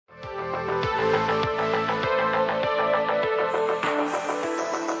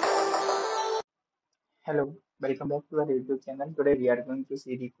Hello, welcome back to our YouTube channel. Today we are going to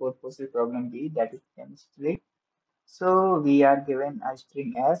see the Codeforces problem B, that is chemistry. So we are given a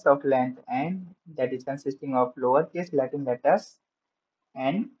string S of length n that is consisting of lowercase Latin letters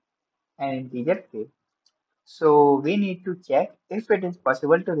and an integer k. So we need to check if it is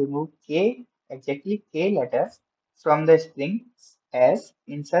possible to remove k, exactly k letters from the string S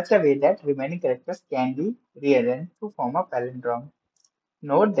in such a way that remaining characters can be rearranged to form a palindrome.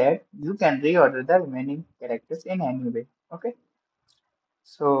 Note that you can reorder the remaining characters in any way. Okay.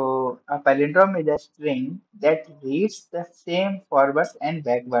 So a palindrome is a string that reads the same forwards and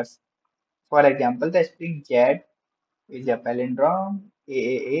backwards. For example, the string Z is a palindrome,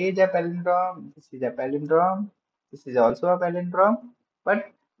 AAA is a palindrome, this is a palindrome, this is also a palindrome,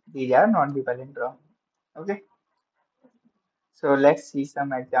 but these are not the palindrome. Okay. So let's see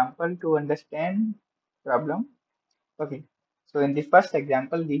some example to understand problem. Okay. So in the first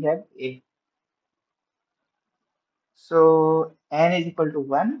example, we have A. So n is equal to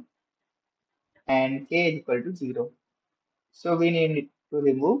 1 and k is equal to 0. So we need to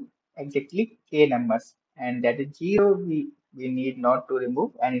remove exactly k numbers, and that is 0. We need not to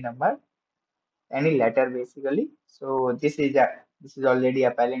remove any number, any letter basically. So this is already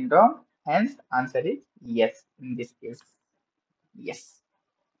a palindrome, hence answer is yes in this case. Yes.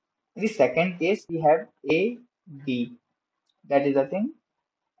 In the second case we have A, B. That is the thing.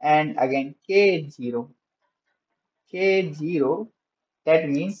 And again k is 0. K is 0. That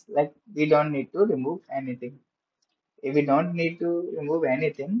means like we don't need to remove anything. If we don't need to remove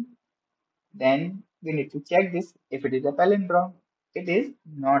anything, then we need to check this if it is a palindrome. It is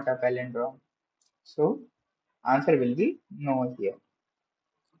not a palindrome. So answer will be no here.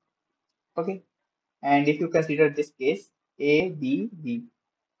 Okay. And if you consider this case A, B, B,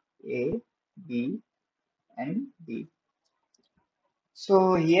 A, B, and B.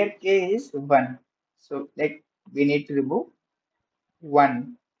 So here K is 1. So like we need to remove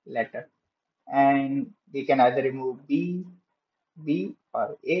one letter. And we can either remove B, B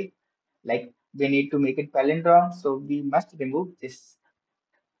or A. Like we need to make it palindrome. So we must remove this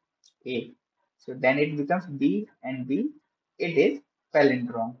A. So then it becomes B and B. It is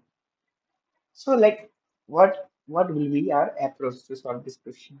palindrome. So like what will be our approach to solve this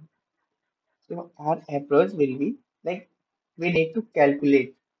question? So our approach will be like we need to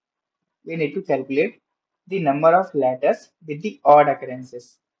calculate. We need to calculate the number of letters with the odd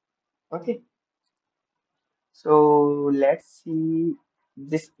occurrences. Okay. So let's see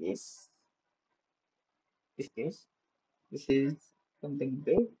this case. This case. This is something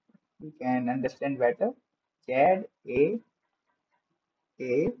big. We can understand better. Z A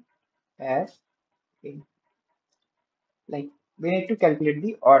F A. Like we need to calculate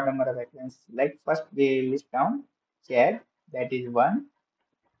the odd number of occurrences. Like first we list down Z, that is one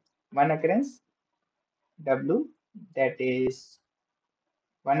occurrence, W, that is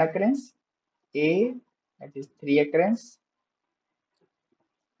one occurrence, A, that is three occurrence,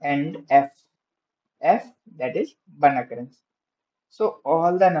 and F, that is one occurrence. So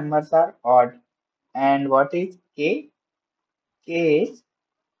all the numbers are odd. And what is K? K is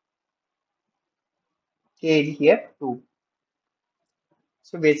here 2.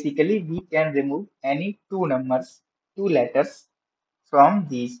 So basically we can remove any two numbers, two letters from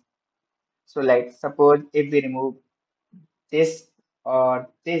these. So like suppose if we remove this or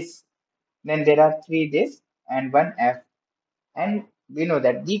this, then there are three this and one F. And we know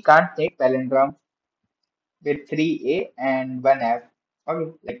that we can't take palindrome with three A and one F.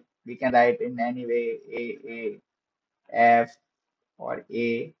 Okay, like we can write in any way F or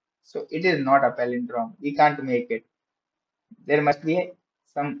A. So it is not a palindrome. We can't make it. There must be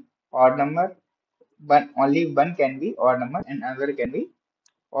some odd number. One only one can be odd number and another can be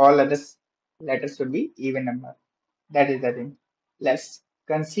all other letters should be even number. That is the thing. Let's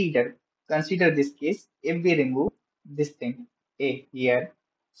consider this case. If we remove this thing A here,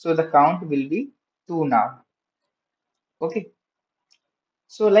 so the count will be 2 now. Okay.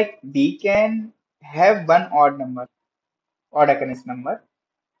 So like we can have one odd number, odd occurrence number,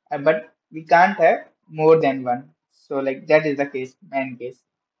 but we can't have more than one. So like that is the case, main case.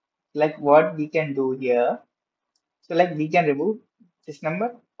 Like what we can do here. So like we can remove this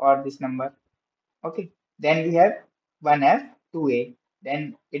number or this number. Okay. Then we have one F, two A.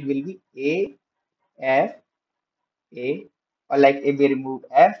 Then it will be A, F, A. Or like if we remove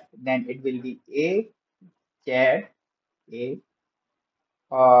F, then it will be A, Z, A,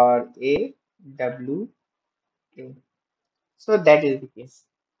 or A, W, A. So that is the case.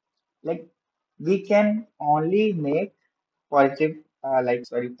 Like we can only make positive,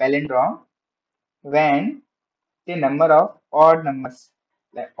 palindrome when the number of odd numbers,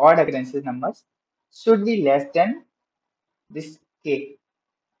 like odd occurrences numbers, should be less than this k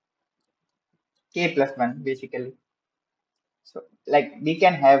plus 1 basically. So like we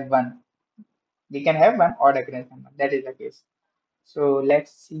can have one odd occurrence number. That is the case. So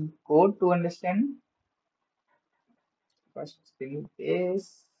let's see code to understand. First thing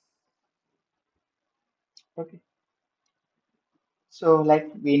is okay. So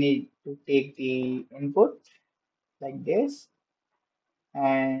like we need to take the input like this,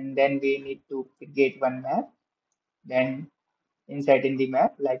 and then we need to create one map. Then inside in the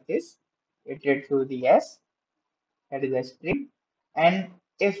map like this, iterate through the s, that is a string. And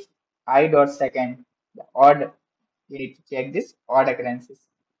if I dot second, the odd, we need to check this odd occurrences,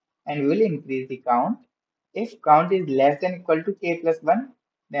 and we will increase the count. If count is less than equal to k plus 1,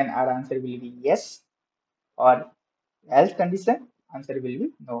 then our answer will be yes, or else condition, answer will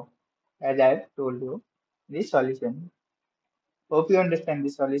be no, as I have told you the solution. Hope you understand the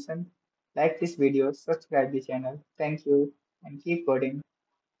solution. Like this video, subscribe the channel. Thank you and keep coding.